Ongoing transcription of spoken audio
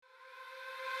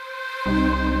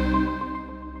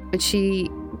She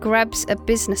grabs a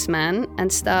businessman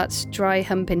and starts dry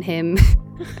humping him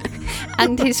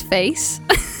and his face.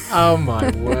 Oh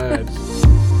my word.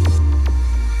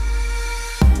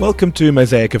 Welcome to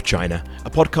Mosaic of China, a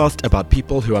podcast about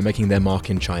people who are making their mark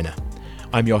in China.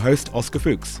 I'm your host, Oscar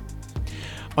Fuchs.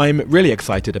 I'm really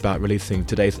excited about releasing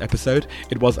today's episode.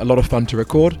 It was a lot of fun to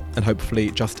record and hopefully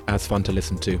just as fun to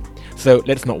listen to. So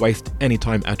let's not waste any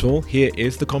time at all. Here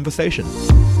is the conversation.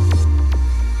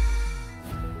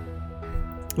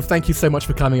 Well, thank you so much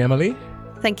for coming, Emily.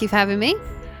 Thank you for having me.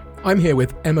 I'm here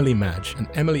with Emily Madge, and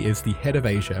Emily is the head of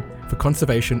Asia for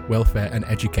Conservation, Welfare and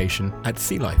Education at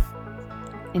Sea Life.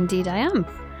 Indeed I am.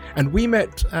 And we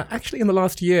met actually in the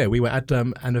last year. We were at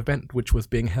an event which was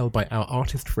being held by our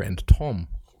artist friend, Tom.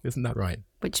 Isn't that right?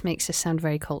 Which makes us sound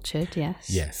very cultured, yes.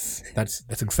 Yes, that's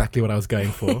exactly what I was going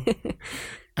for.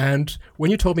 And when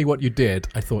you told me what you did,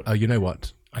 I thought, oh, you know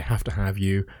what? I have to have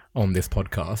you on this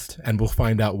podcast, and we'll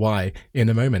find out why in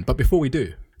a moment. But before we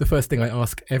do, the first thing I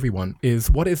ask everyone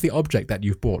is, what is the object that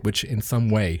you've bought which in some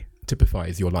way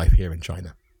typifies your life here in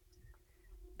China?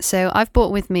 So I've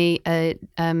brought with me a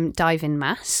diving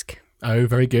mask. Oh,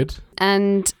 very good.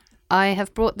 And I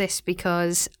have brought this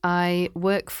because I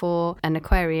work for an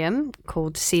aquarium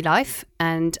called Sea Life,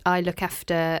 and I look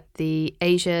after the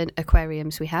Asian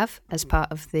aquariums we have as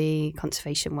part of the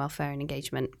conservation, welfare and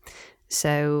engagement.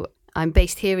 So I'm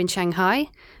based here in Shanghai.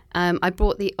 I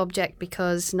brought the object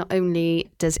because not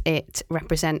only does it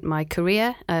represent my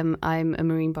career, I'm a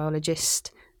marine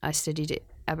biologist. I studied at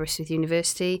Aberystwyth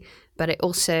University, but it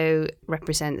also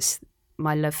represents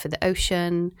my love for the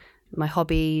ocean, my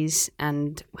hobbies,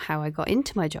 and how I got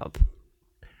into my job.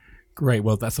 Great.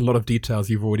 Well, that's a lot of details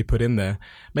you've already put in there.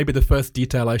 Maybe the first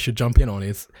detail I should jump in on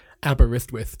is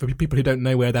Aberystwyth. For people who don't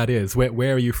know where that is,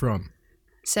 where are you from?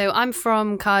 So I'm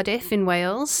from Cardiff in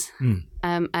Wales,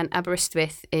 and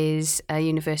Aberystwyth is a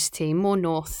university more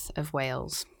north of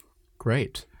Wales.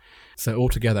 Great. So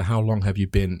altogether, how long have you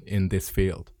been in this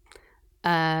field?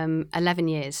 11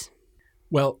 years.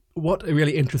 Well, what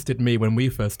really interested me when we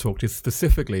first talked is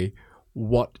specifically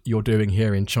what you're doing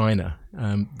here in China.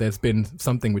 There's been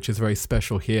something which is very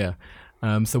special here.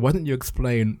 So why don't you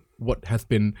explain what has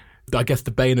been, I guess,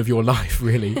 the bane of your life,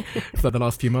 really, for the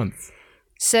last few months?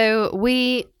 So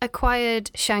we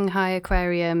acquired Shanghai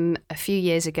Aquarium a few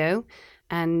years ago,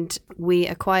 and we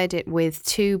acquired it with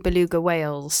 2 beluga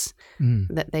whales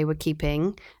that they were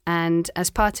keeping. And as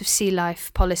part of Sea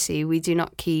Life policy, we do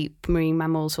not keep marine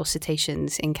mammals or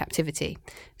cetaceans in captivity.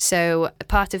 So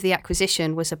part of the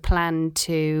acquisition was a plan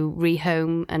to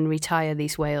rehome and retire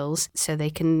these whales so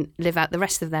they can live out the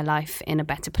rest of their life in a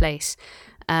better place.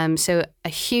 So a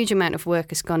huge amount of work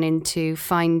has gone into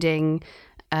finding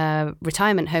a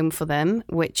retirement home for them,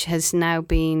 which has now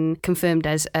been confirmed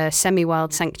as a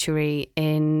semi-wild sanctuary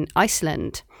in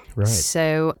Iceland. Right.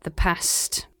 So the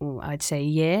past, I'd say,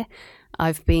 year,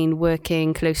 I've been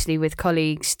working closely with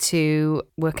colleagues to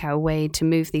work out a way to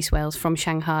move these whales from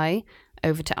Shanghai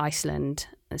over to Iceland.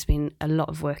 There's been a lot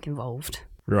of work involved.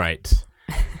 Right.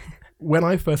 When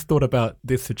I first thought about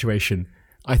this situation,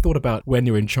 I thought about when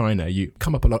you're in China, you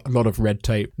come up a lot of red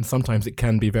tape, and sometimes it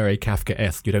can be very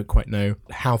Kafkaesque. You don't quite know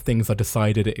how things are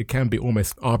decided. It can be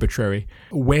almost arbitrary.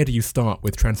 Where do you start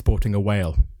with transporting a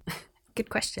whale?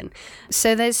 Good question.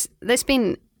 So there's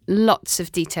been lots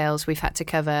of details we've had to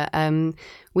cover.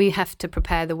 We have to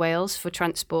prepare the whales for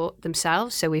transport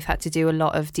themselves. So we've had to do a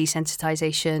lot of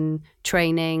desensitization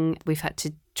training. We've had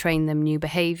to train them new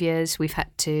behaviors. We've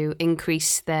had to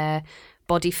increase their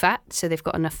body fat, so they've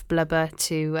got enough blubber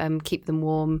to keep them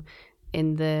warm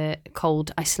in the cold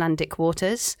Icelandic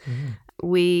waters.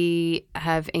 We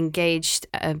have engaged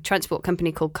a transport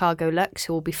company called Cargo Lux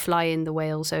who will be flying the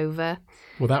whales over.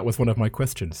 Well, that was one of my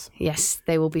questions. Yes,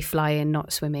 they will be flying,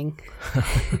 not swimming.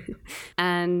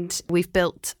 And we've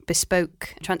built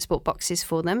bespoke transport boxes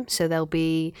for them, so they'll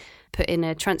be put in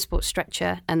a transport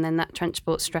stretcher, and then that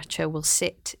transport stretcher will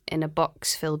sit in a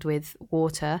box filled with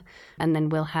water, and then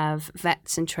we'll have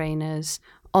vets and trainers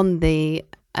on the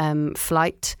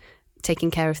flight taking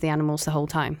care of the animals the whole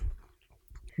time.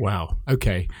 Wow.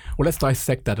 Okay. Well, let's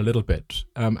dissect that a little bit.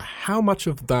 How much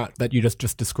of that you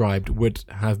just described would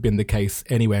have been the case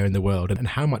anywhere in the world, and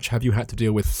how much have you had to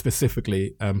deal with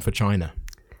specifically for China?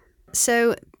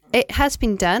 So it has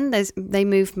been done. They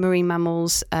move marine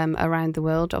mammals around the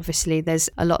world. Obviously, there's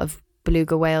a lot of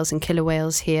beluga whales and killer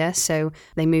whales here, so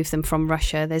they move them from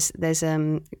Russia. There's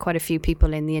quite a few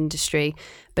people in the industry,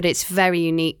 but it's very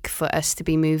unique for us to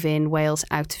be moving whales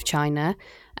out of China.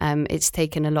 It's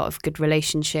taken a lot of good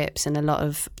relationships and a lot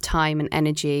of time and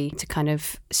energy to kind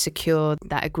of secure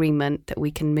that agreement that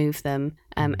we can move them.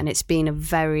 And it's been a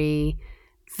very,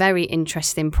 very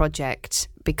interesting project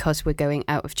because we're going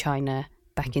out of China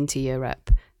back into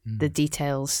Europe. The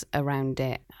details around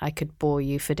it, I could bore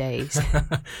you for days.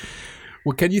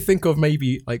 Well, can you think of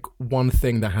maybe like one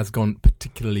thing that has gone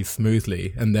particularly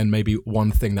smoothly and then maybe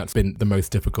one thing that's been the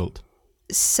most difficult?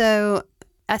 So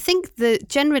I think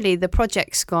generally the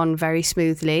project's gone very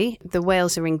smoothly. The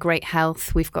whales are in great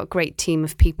health. We've got a great team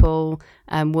of people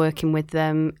working with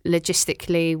them.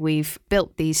 Logistically, we've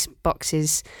built these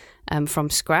boxes from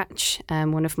scratch.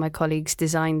 One of my colleagues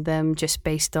designed them just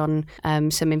based on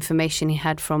some information he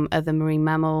had from other marine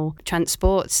mammal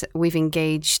transports. We've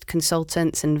engaged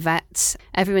consultants and vets.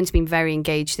 Everyone's been very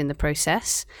engaged in the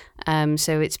process.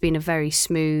 So it's been a very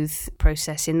smooth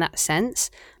process in that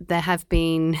sense. There have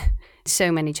been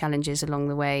so many challenges along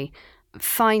the way.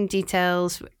 Fine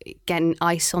details, getting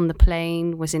ice on the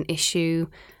plane was an issue.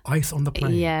 Ice on the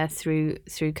plane? Yeah, through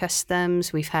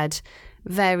customs. We've had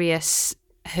various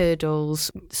hurdles.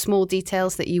 Small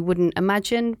details that you wouldn't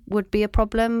imagine would be a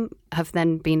problem have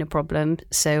then been a problem.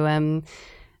 So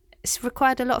it's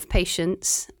required a lot of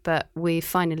patience, but we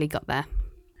finally got there.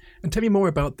 And tell me more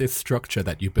about this structure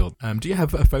that you built. Do you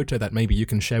have a photo that maybe you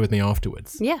can share with me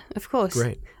afterwards? Yeah, of course.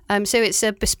 Great. So it's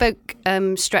a bespoke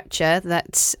stretcher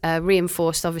that's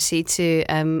reinforced, obviously, to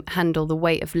handle the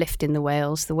weight of lifting the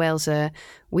whales. The whales are,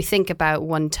 we think, about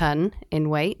 1 ton in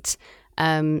weight.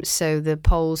 So the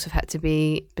poles have had to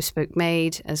be bespoke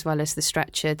made, as well as the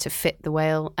stretcher to fit the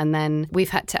whale. And then we've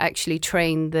had to actually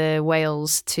train the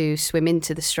whales to swim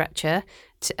into the stretcher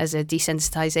as a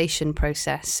desensitization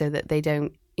process so that they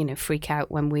don't freak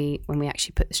out when we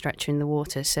actually put the stretcher in the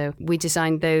water. So we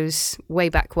designed those way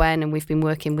back when, and we've been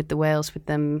working with the whales with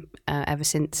them ever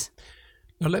since.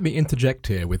 Now let me interject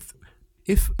here with,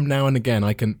 if now and again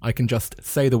I can just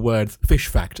say the words fish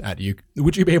fact at you,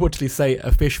 would you be able to say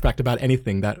a fish fact about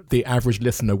anything that the average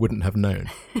listener wouldn't have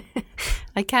known?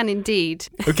 I can indeed.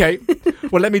 Okay.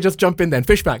 Well, let me just jump in then.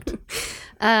 Fish fact.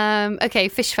 Okay,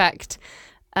 fish fact.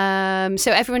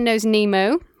 So everyone knows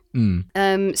Nemo.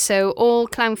 So all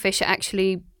clownfish are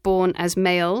actually born as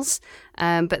males,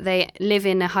 but they live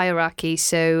in a hierarchy.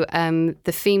 So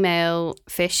the female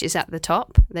fish is at the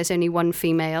top. There's only one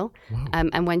female. Wow.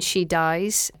 And when she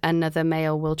dies, another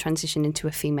male will transition into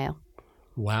a female.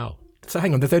 Wow. So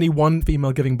hang on, there's only one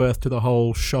female giving birth to the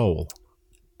whole shoal?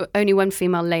 Only one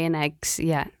female laying eggs,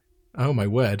 yeah. Oh my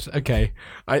word. Okay.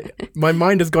 My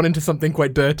mind has gone into something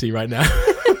quite dirty right now.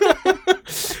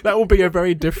 That will be a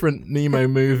very different Nemo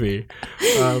movie.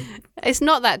 It's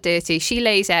not that dirty. She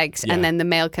lays eggs, Yeah. and then the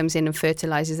male comes in and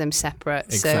fertilizes them separate.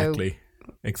 Exactly.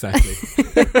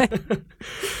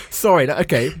 Sorry.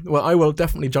 Okay. Well, I will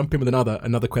definitely jump in with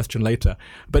another question later.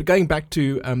 But going back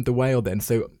to the whale then.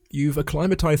 So you've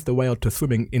acclimatized the whale to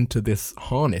swimming into this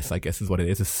harness, I guess is what it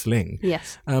is, a sling.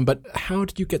 Yes. But how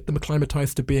did you get them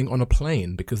acclimatized to being on a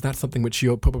plane? Because that's something which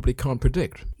you probably can't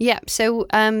predict. Yeah. So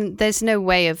there's no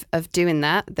way of doing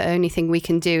that. The only thing we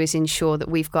can do is ensure that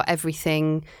we've got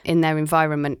everything in their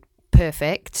environment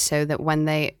perfect, so that when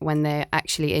they're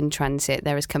actually in transit,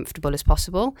 they're as comfortable as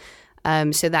possible.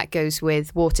 So that goes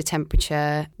with water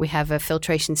temperature. We have a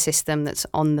filtration system that's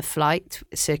on the flight,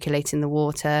 circulating the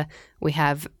water. We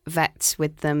have vets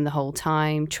with them the whole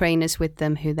time, trainers with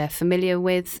them who they're familiar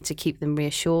with to keep them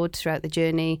reassured throughout the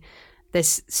journey.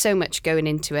 There's so much going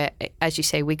into it. As you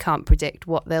say, we can't predict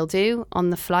what they'll do on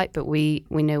the flight, but we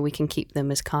know we can keep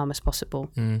them as calm as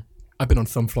possible. I've been on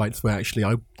some flights where actually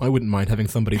I wouldn't mind having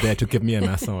somebody there to give me a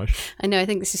massage. I know, I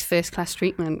think this is first class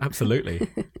treatment. Absolutely.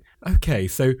 Okay,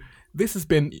 so this has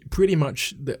been pretty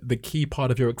much the key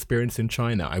part of your experience in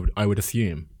China, I would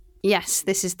assume. Yes,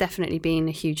 this has definitely been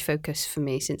a huge focus for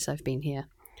me since I've been here.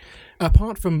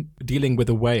 Apart from dealing with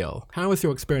a whale, how has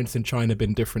your experience in China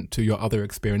been different to your other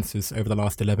experiences over the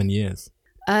last 11 years?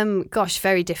 Gosh,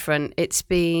 very different. It's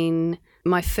been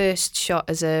my first shot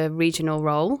as a regional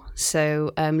role,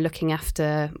 so looking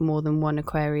after more than one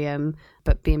aquarium,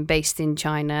 but being based in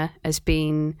China has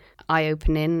been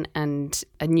eye-opening and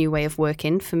a new way of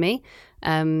working for me.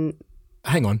 Hang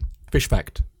on, fish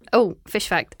fact. Oh, fish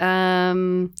fact.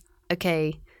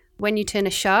 Okay, when you turn a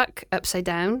shark upside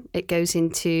down, it goes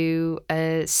into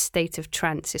a state of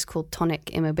trance. It's called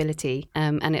tonic immobility,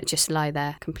 and it just lie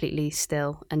there completely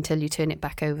still until you turn it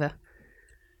back over.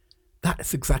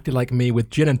 That's exactly like me with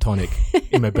gin and tonic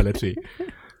immobility.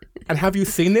 And have you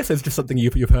seen this? It's just something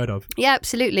you've heard of? Yeah,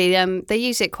 absolutely. They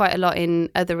use it quite a lot in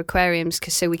other aquariums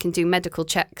so we can do medical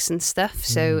checks and stuff.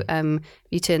 So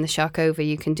you turn the shark over,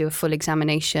 you can do a full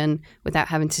examination without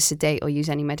having to sedate or use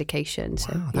any medication.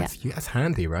 So, wow, that's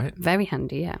handy, right? Very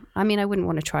handy, yeah. I mean, I wouldn't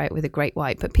want to try it with a great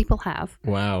white, but people have.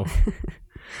 Wow.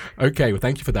 Okay, well,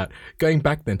 thank you for that. Going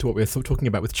back then to what we were sort of talking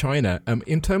about with China,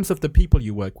 in terms of the people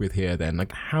you work with here then,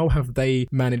 like how have they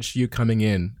managed you coming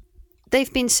in?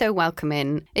 They've been so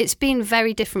welcoming. It's been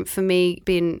very different for me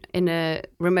being in a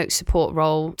remote support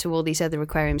role to all these other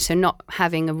aquariums, so not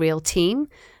having a real team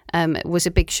was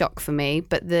a big shock for me.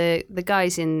 But the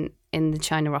guys in the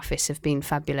China office have been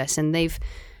fabulous, and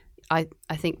I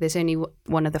think there's only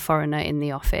one other foreigner in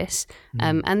the office,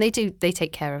 and they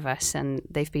take care of us, and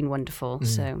they've been wonderful.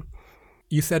 So,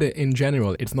 you said it in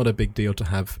general, it's not a big deal to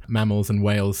have mammals and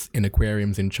whales in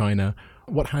aquariums in China.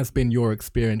 What has been your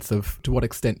experience of, to what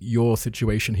extent your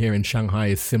situation here in Shanghai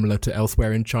is similar to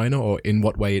elsewhere in China, or in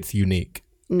what way it's unique?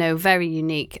 No, very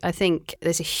unique. I think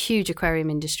there's a huge aquarium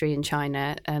industry in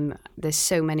China. There's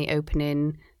so many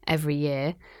opening every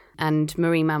year, and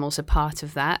marine mammals are part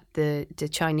of that. The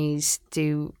Chinese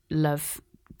do love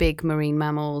big marine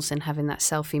mammals and having that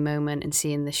selfie moment and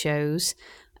seeing the shows.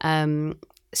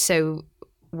 So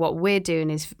what we're doing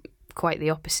is quite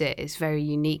the opposite. It's very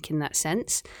unique in that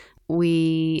sense.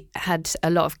 We had a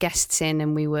lot of guests in,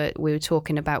 and we were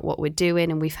talking about what we're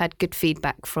doing, and we've had good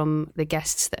feedback from the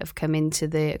guests that have come into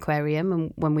the aquarium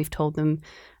and when we've told them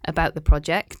about the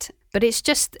project. But it's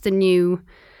just the new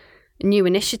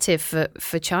initiative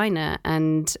for China,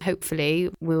 and hopefully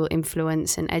will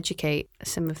influence and educate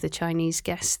some of the Chinese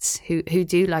guests who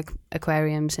do like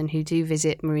aquariums and who do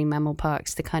visit marine mammal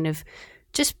parks to kind of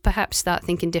just perhaps start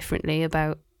thinking differently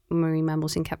about marine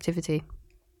mammals in captivity.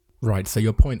 Right, so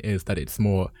your point is that it's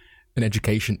more an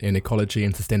education in ecology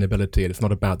and sustainability, and it's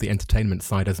not about the entertainment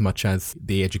side as much as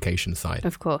the education side.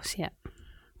 Of course, yeah.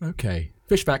 Okay.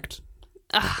 Fish fact.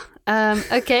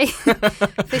 Okay.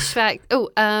 Fish fact.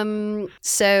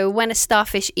 So when a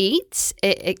starfish eats,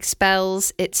 it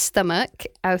expels its stomach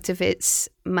out of its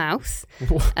mouth,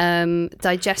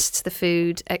 digests the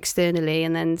food externally,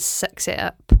 and then sucks it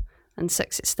up and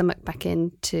sucks its stomach back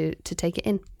in to take it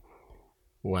in.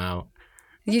 Wow.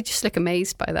 You just look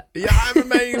amazed by that. Yeah, I'm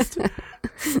amazed.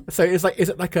 So is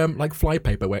it like fly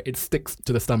paper where it sticks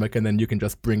to the stomach and then you can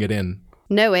just bring it in?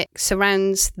 No, it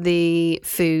surrounds the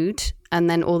food, and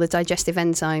then all the digestive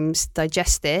enzymes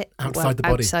digest it outside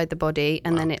the body,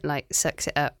 and then it sucks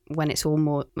it up when it's all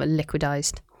more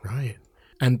liquidized. Right.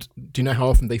 And do you know how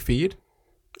often they feed?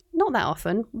 Not that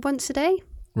often. Once a day.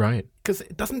 Right. Because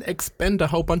it doesn't expend a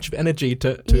whole bunch of energy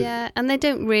to... Yeah, and they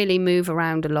don't really move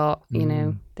around a lot, you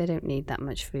know. They don't need that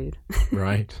much food.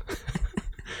 Right.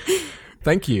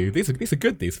 Thank you. These are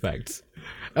good, these facts.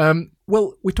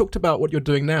 Well, we talked about what you're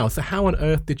doing now. So how on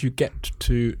earth did you get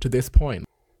to this point?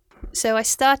 So I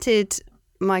started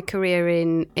my career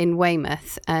in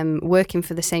Weymouth, working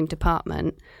for the same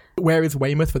department. Where is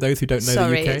Weymouth, for those who don't know the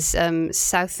UK? Sorry, it's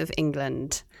south of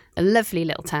England. A lovely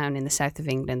little town in the south of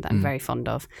England that I'm very fond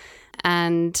of.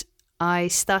 And I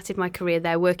started my career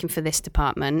there working for this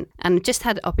department, and just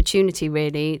had opportunity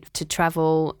really to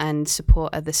travel and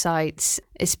support other sites.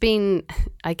 It's been,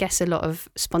 I guess, a lot of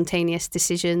spontaneous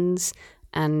decisions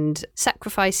and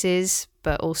sacrifices,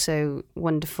 but also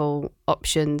wonderful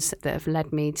options that have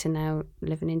led me to now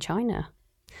living in China.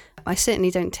 I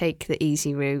certainly don't take the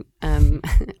easy route.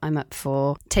 I'm up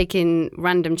for taking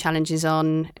random challenges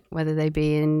on, whether they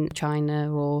be in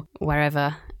China or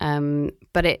wherever.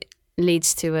 But it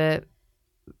leads to a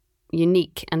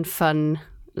unique and fun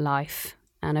life.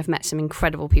 And I've met some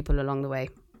incredible people along the way.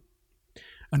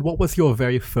 And what was your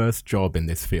very first job in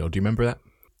this field? Do you remember that?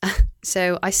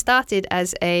 So I started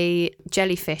as a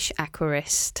jellyfish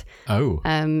aquarist. Oh.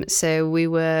 So we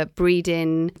were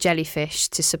breeding jellyfish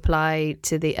to supply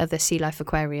to the other sea life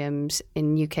aquariums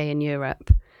in UK and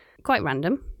Europe. Quite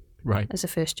random. Right. As a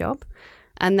first job.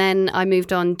 And then I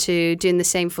moved on to doing the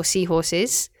same for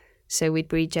seahorses. So we'd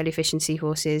breed jellyfish and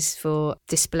seahorses for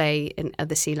display in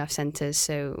other sea life centres.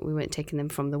 So we weren't taking them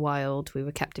from the wild. We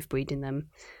were captive breeding them.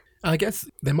 I guess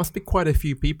there must be quite a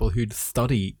few people who'd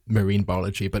study marine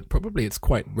biology, but probably it's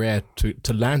quite rare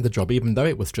to land the job, even though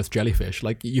it was just jellyfish.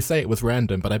 Like you say, it was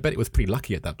random, but I bet it was pretty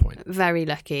lucky at that point. Very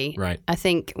lucky. Right. I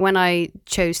think when I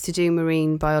chose to do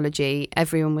marine biology,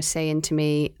 everyone was saying to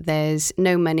me, there's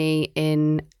no money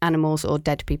in animals or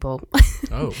dead people.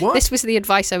 Oh, what? This was the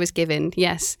advice I was given,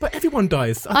 yes. But everyone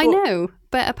dies. I know,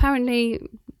 but apparently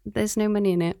there's no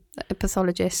money in it. A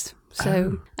pathologist.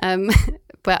 So,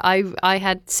 but I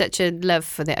had such a love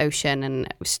for the ocean, and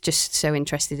I was just so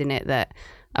interested in it that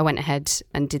I went ahead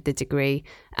and did the degree.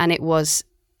 And it was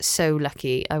so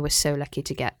lucky. I was so lucky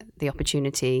to get the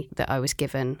opportunity that I was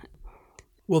given.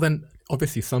 Well, then,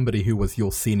 obviously somebody who was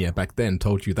your senior back then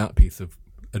told you that piece of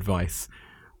advice.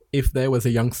 If there was a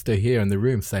youngster here in the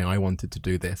room saying, I wanted to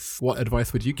do this, what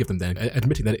advice would you give them then,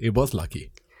 admitting that it was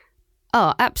lucky?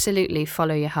 Oh, absolutely.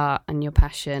 Follow your heart and your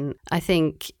passion. I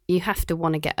think you have to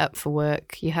want to get up for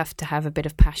work. You have to have a bit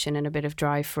of passion and a bit of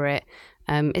drive for it.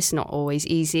 It's not always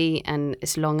easy and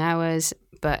it's long hours,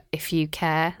 but if you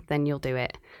care, then you'll do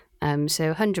it.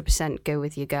 So 100% go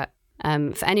with your gut.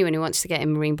 For anyone who wants to get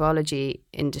in marine biology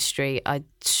industry, I'd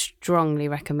strongly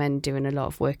recommend doing a lot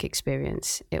of work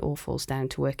experience. It all falls down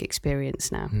to work experience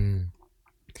now.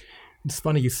 It's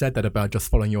funny you said that about just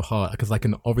following your heart, because I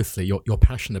can obviously, your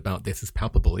passion about this is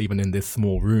palpable, even in this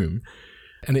small room.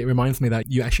 And it reminds me that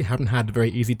you actually haven't had a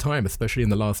very easy time, especially in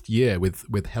the last year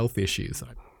with health issues.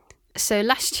 So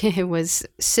last year was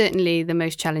certainly the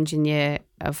most challenging year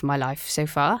of my life so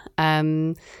far.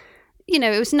 You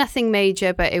know, it was nothing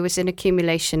major, but it was an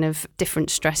accumulation of different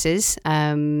stresses.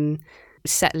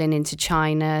 Settling into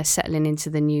China, settling into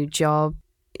the new job.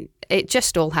 It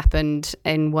just all happened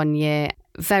in 1 year.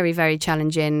 Very, very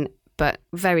challenging, but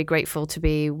very grateful to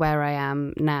be where I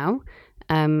am now.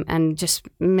 And just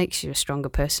makes you a stronger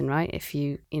person, right? If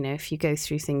you go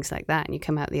through things like that and you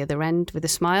come out the other end with a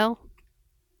smile,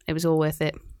 it was all worth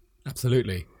it.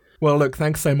 Absolutely. Well, look,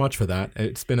 thanks so much for that.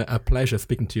 It's been a pleasure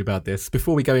speaking to you about this.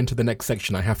 Before we go into the next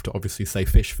section, I have to obviously say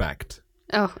fish fact.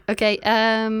 Oh, okay.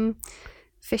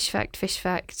 Fish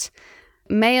fact.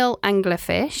 Male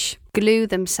anglerfish glue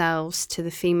themselves to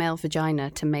the female vagina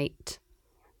to mate.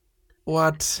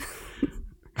 What?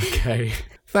 Okay.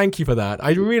 Thank you for that.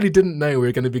 I really didn't know we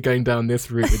were going to be going down this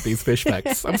route with these fish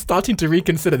facts. I'm starting to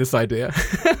reconsider this idea.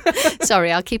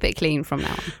 Sorry, I'll keep it clean from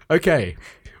now on. Okay.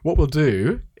 What we'll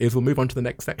do is we'll move on to the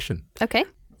next section. Okay.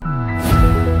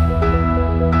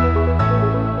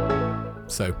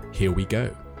 So here we go.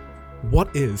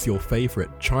 What is your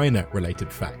favourite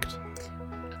China-related fact?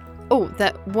 Oh,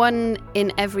 that 1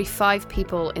 in every 5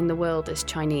 people in the world is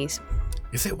Chinese.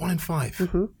 Is it 1 in 5?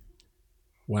 Mm-hmm.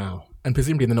 Wow. And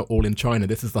presumably they're not all in China.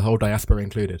 This is the whole diaspora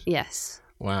included. Yes.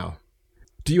 Wow.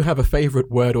 Do you have a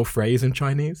favourite word or phrase in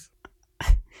Chinese?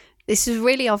 This is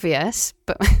really obvious,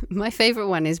 but my favourite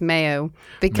one is mayo.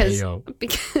 Because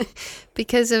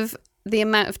of the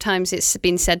amount of times it's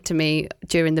been said to me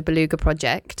during the Beluga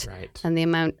project. Right. And the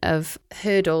amount of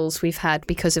hurdles we've had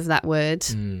because of that word.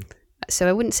 So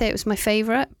I wouldn't say it was my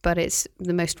favourite, but it's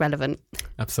the most relevant.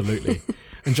 Absolutely.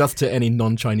 And just to any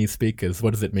non-Chinese speakers,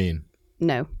 what does it mean?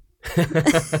 No.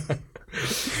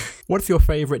 What's your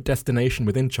favourite destination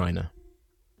within China?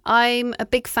 I'm a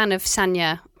big fan of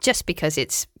Sanya just because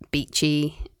it's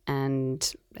beachy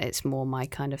and it's more my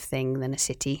kind of thing than a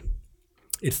city.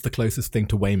 It's the closest thing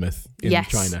to Weymouth in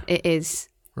China. Yes, it is.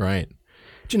 Right.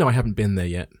 Do you know I haven't been there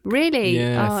yet? Really?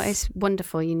 Yes. Oh, it's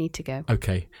wonderful. You need to go.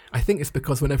 Okay. I think it's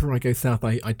because whenever I go south,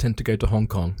 I tend to go to Hong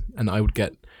Kong, and I would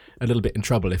get a little bit in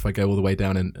trouble if I go all the way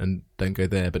down and don't go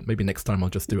there. But maybe next time I'll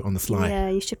just do it on the sly. Yeah,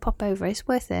 you should pop over. It's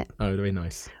worth it. Oh, very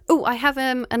nice. Oh, I have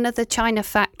another China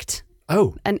fact.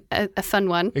 Oh. A fun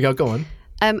one. Go on.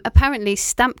 Apparently,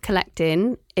 stamp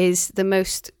collecting is the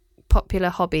most popular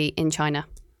hobby in China.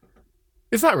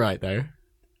 Is that right, though?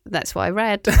 That's what I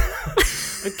read.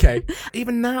 Okay.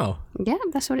 Even now? Yeah,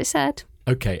 that's what it said.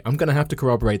 Okay, I'm going to have to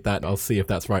corroborate that. I'll see if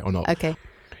that's right or not. Okay.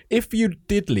 If you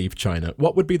did leave China,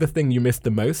 what would be the thing you missed the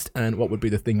most, and what would be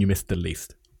the thing you missed the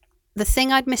least? The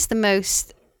thing I'd miss the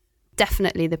most,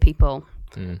 definitely the people.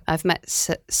 I've met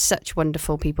such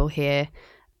wonderful people here.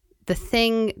 The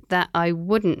thing that I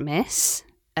wouldn't miss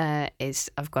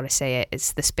is, I've got to say it,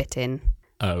 it's the spitting.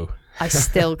 Oh. I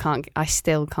still can't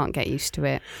get used to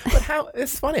it. But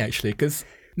it's funny actually, because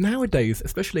nowadays,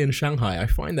 especially in Shanghai, I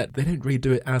find that they don't really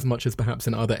do it as much as perhaps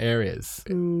in other areas.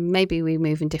 Maybe we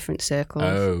move in different circles.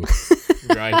 Oh,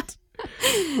 right.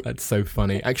 That's so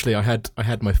funny. Actually, I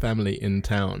had my family in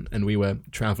town and we were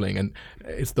traveling, and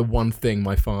it's the one thing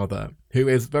my father, who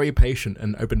is very patient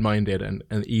and open-minded and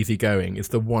easygoing, is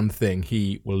the one thing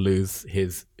he will lose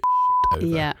his shit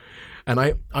over. Yeah. And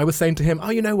I was saying to him, oh,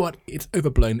 you know what? It's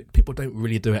overblown. People don't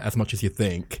really do it as much as you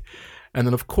think. And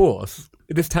then, of course,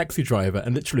 this taxi driver,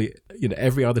 and literally,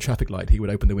 every other traffic light, he would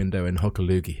open the window and hock a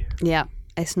loogie. Yeah.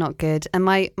 It's not good. And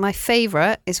my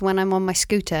favourite is when I'm on my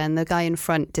scooter and the guy in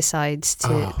front decides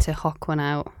to hock one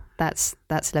out. That's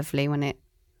lovely when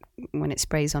it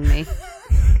sprays on me.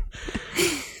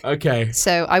 Okay.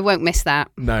 So I won't miss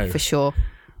that. No. For sure.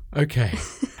 Okay.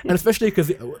 And especially because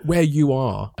where you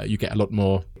are, you get a lot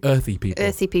more earthy people.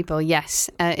 Earthy people, yes.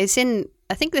 It's in,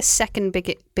 I think, the second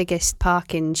biggest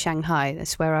park in Shanghai.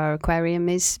 That's where our aquarium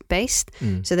is based.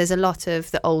 So there's a lot of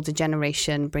the older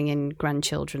generation bringing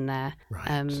grandchildren there.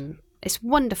 Right. It's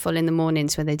wonderful in the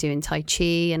mornings when they're doing Tai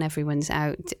Chi and everyone's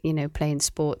out, playing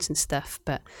sports and stuff.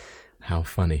 But how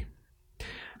funny.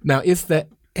 Now, is there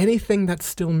anything that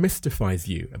still mystifies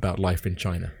you about life in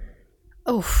China?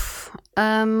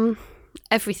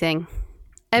 Everything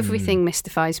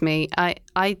mystifies me.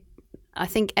 I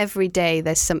think every day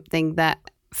there's something that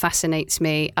fascinates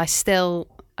me. I still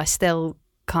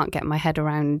can't get my head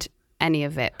around any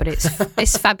of it, but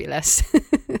it's fabulous.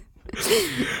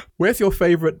 Where's your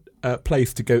favourite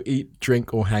place to go eat,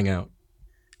 drink, or hang out?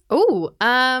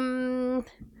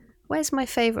 Where's my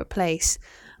favourite place?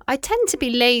 I tend to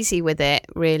be lazy with it,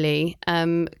 really.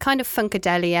 Kind of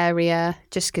Funkadeli area,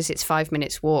 just because it's 5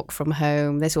 minutes walk from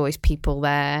home. There's always people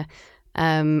there.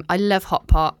 I love hot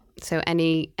pot, so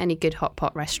any good hot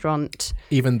pot restaurant.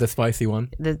 Even the spicy one?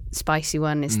 The spicy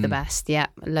one is the best. Yeah,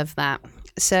 I love that.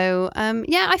 So,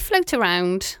 I float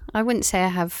around. I wouldn't say I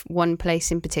have one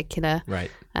place in particular. Right.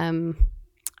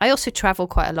 I also travel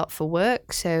quite a lot for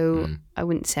work, so I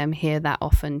wouldn't say I'm here that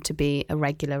often to be a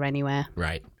regular anywhere.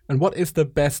 Right. And what is the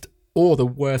best or the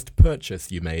worst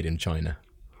purchase you made in China?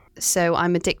 So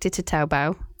I'm addicted to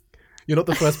Taobao. You're not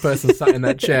the first person sat in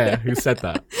that chair who said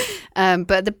that.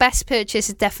 But the best purchase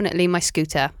is definitely my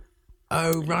scooter.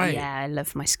 Oh, right. Yeah, I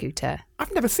love my scooter.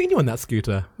 I've never seen you on that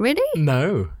scooter. Really?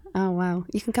 No. Oh, wow.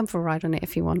 You can come for a ride on it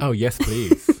if you want. Oh, yes,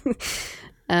 please.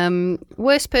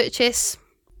 Worst purchase,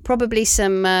 probably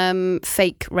some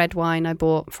fake red wine I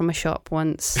bought from a shop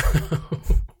once.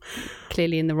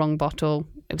 Clearly in the wrong bottle.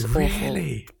 It was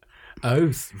really? awful.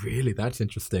 Oh, really? That's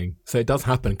interesting. So it does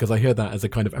happen, because I hear that as a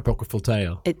kind of apocryphal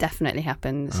tale. It definitely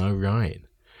happens. Oh, right.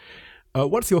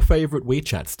 What's your favourite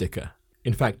WeChat sticker?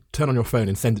 In fact, turn on your phone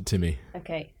and send it to me.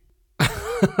 Okay.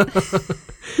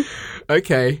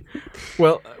 Okay.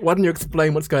 Well, why don't you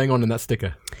explain what's going on in that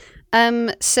sticker?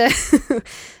 So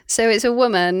it's a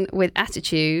woman with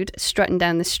attitude strutting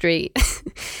down the street.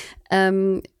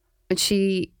 And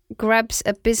she grabs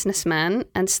a businessman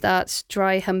and starts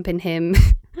dry humping him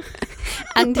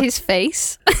and his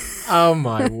face. Oh,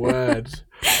 my word.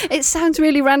 It sounds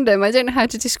really random. I don't know how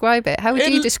to describe it. How would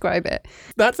you describe it?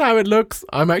 That's how it looks.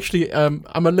 I'm actually, I'm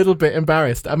a little bit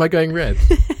embarrassed. Am I going red?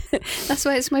 That's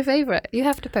why it's my favourite. You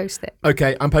have to post it.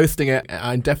 Okay, I'm posting it.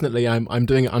 I'm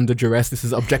doing it under duress. This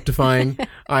is objectifying.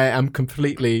 I am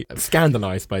completely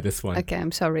scandalised by this one. Okay,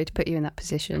 I'm sorry to put you in that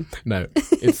position. No,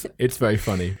 it's very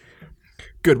funny.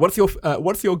 Good. What's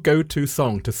your go-to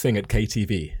song to sing at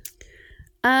KTV?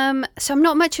 So I'm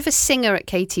not much of a singer at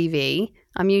KTV.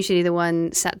 I'm usually the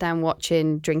one sat down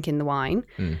watching, drinking the wine.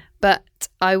 But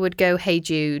I would go Hey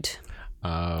Jude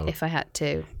if I had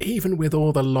to. Even with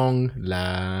all the long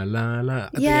la la la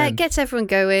at the Yeah, end. it gets everyone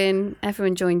going.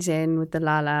 Everyone joins in with the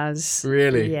la-las.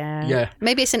 Really? Yeah. Yeah.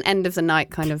 Maybe it's an end of the night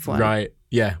kind of one. Right.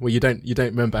 Yeah. Well, you don't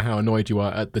remember how annoyed you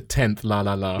are at the 10th la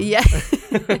la la. Yeah.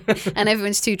 And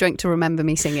everyone's too drunk to remember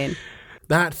me singing.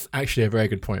 That's actually a very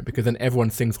good point, because then everyone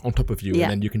sings on top of you, Yeah.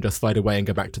 and then you can just slide away and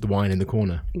go back to the wine in the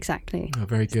corner. Exactly. Oh,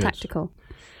 very It's good. tactical.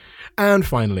 And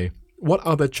finally, what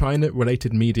other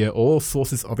China-related media or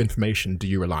sources of information do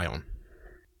you rely on?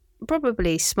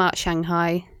 Probably Smart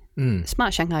Shanghai.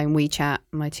 Smart Shanghai and WeChat,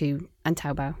 my two, and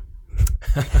Taobao.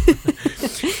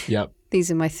 Yep. These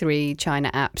are my 3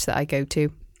 China apps that I go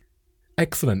to.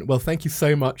 Excellent. Well, thank you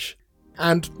so much.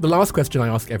 And the last question I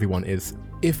ask everyone is,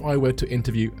 if I were to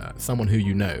interview someone who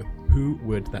you know, who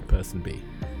would that person be?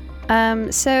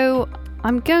 So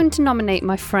I'm going to nominate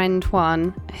my friend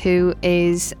Juan, who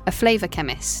is a flavour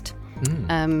chemist.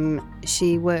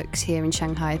 She works here in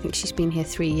Shanghai. I think she's been here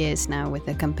 3 years now with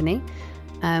her company.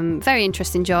 Very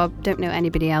interesting job. Don't know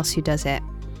anybody else who does it.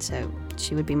 So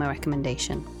she would be my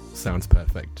recommendation. Sounds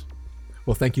perfect.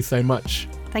 Well, thank you so much.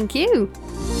 Thank you.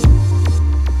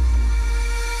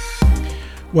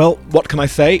 Well, what can I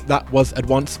say? That was at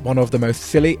once one of the most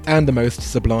silly and the most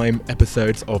sublime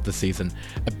episodes of the season.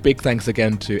 A big thanks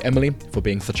again to Emily for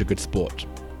being such a good sport.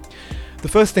 The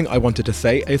first thing I wanted to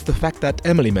say is the fact that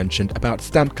Emily mentioned about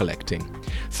stamp collecting.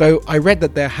 So I read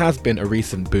that there has been a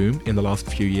recent boom in the last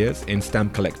few years in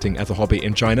stamp collecting as a hobby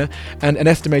in China, and an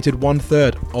estimated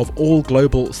 1/3 of all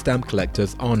global stamp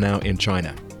collectors are now in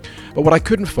China. But what I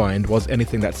couldn't find was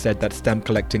anything that said that stamp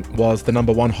collecting was the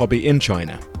number 1 hobby in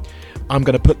China. I'm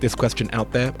going to put this question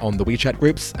out there on the WeChat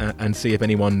groups and see if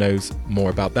anyone knows more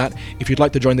about that. If you'd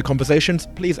like to join the conversations,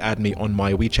 please add me on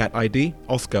my WeChat ID,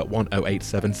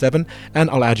 Oscar10877, and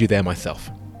I'll add you there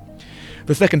myself.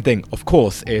 The second thing, of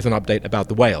course, is an update about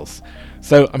the whales.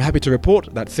 So I'm happy to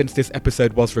report that since this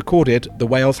episode was recorded, the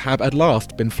whales have at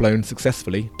last been flown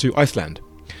successfully to Iceland.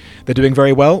 They're doing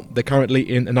very well. They're currently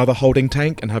in another holding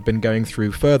tank and have been going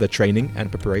through further training and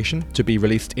preparation to be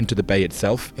released into the bay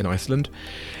itself in Iceland.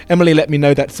 Emily let me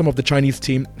know that some of the Chinese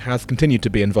team has continued to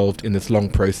be involved in this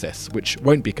long process, which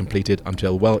won't be completed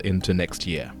until well into next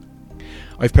year.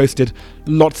 I've posted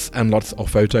lots and lots of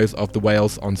photos of the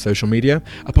whales on social media.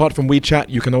 Apart from WeChat,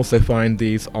 you can also find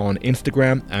these on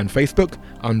Instagram and Facebook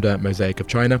under Mosaic of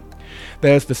China.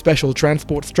 There's the special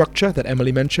transport structure that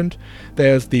Emily mentioned.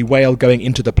 There's the whale going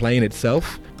into the plane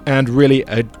itself, and really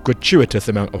a gratuitous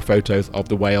amount of photos of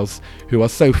the whales who are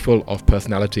so full of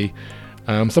personality.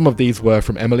 Some of these were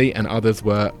from Emily and others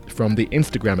were from the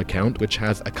Instagram account which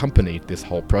has accompanied this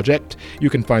whole project. You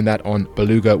can find that on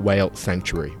Beluga Whale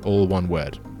Sanctuary, all one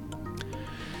word.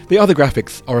 The other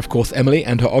graphics are of course Emily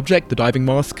and her object, the diving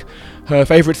mask, her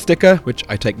favourite sticker, which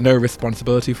I take no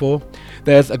responsibility for.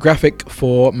 There's a graphic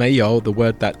for Meiyou, the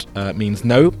word that means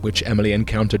no, which Emily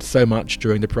encountered so much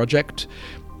during the project.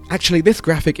 Actually, this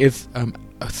graphic is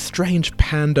a strange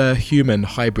panda-human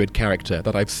hybrid character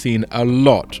that I've seen a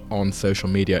lot on social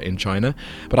media in China,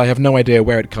 but I have no idea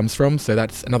where it comes from, so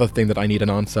that's another thing that I need an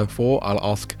answer for. I'll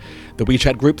ask the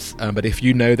WeChat groups, but if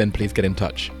you know, then please get in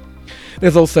touch.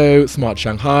 There's also Smart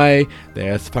Shanghai,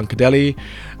 there's Funkadelic,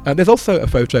 there's also a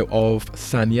photo of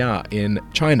Sanya in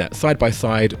China, side by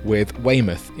side with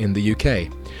Weymouth in the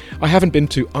UK. I haven't been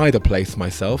to either place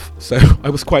myself, so I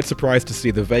was quite surprised to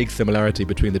see the vague similarity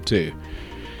between the two.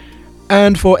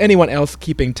 And for anyone else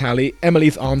keeping tally,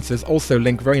 Emily's answers also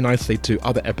link very nicely to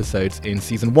other episodes in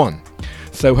Season 1.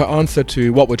 So her answer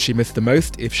to what would she miss the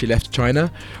most if she left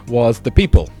China was the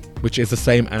people, which is the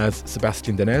same as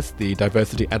Sebastian Denez, the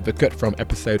diversity advocate from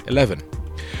episode 11.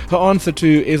 Her answer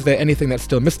to is there anything that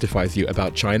still mystifies you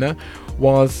about China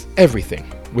was everything,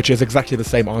 which is exactly the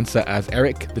same answer as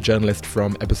Eric, the journalist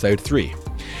from episode 3.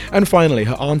 And finally,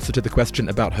 her answer to the question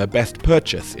about her best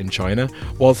purchase in China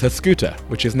was her scooter,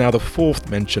 which is now the 4th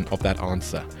mention of that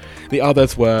answer. The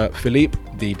others were Philippe,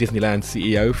 the Disneyland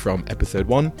CEO from episode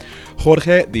 1,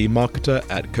 Jorge, the marketer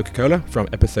at Coca-Cola from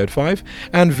episode 5,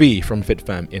 and V from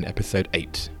FitFam in episode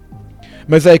 8.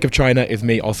 Mosaic of China is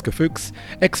me, Oscar Fuchs,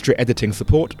 extra editing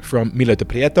support from Milo de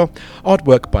Prieto,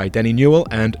 artwork by Denny Newell,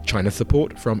 and China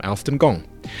support from Alston Gong.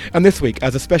 And this week,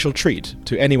 as a special treat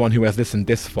to anyone who has listened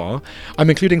this far, I'm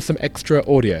including some extra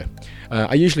audio.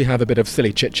 I usually have a bit of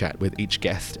silly chit-chat with each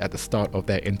guest at the start of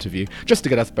their interview, just to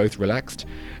get us both relaxed.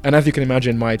 And as you can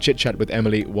imagine, my chit-chat with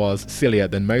Emily was sillier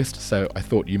than most, so I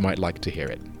thought you might like to hear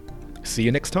it. See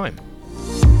you next time.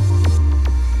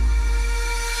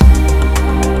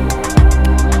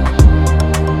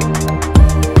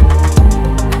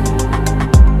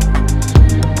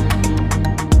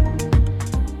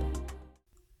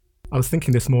 I was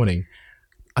thinking this morning,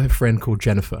 I have a friend called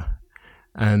Jennifer,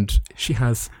 and she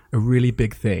has a really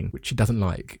big thing which she doesn't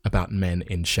like about men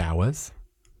in showers.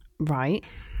 Right.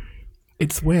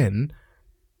 It's when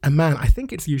a man, I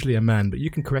think it's usually a man, but you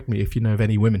can correct me if you know of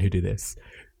any women who do this.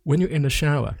 When you're in a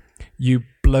shower, you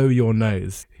blow your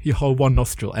nose, you hold one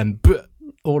nostril and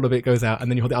all of it goes out, and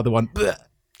then you hold the other one.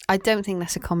 I don't think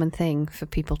that's a common thing for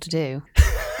people to do.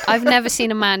 I've never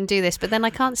seen a man do this, but then I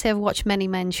can't say I've watched many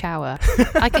men shower.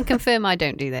 I can confirm I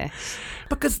don't do this.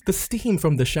 Because the steam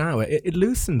from the shower, it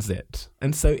loosens it.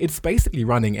 And so it's basically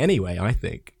running anyway, I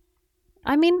think.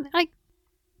 I mean,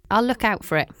 I'll look out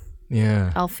for it.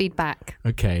 Yeah. I'll feed back.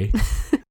 Okay.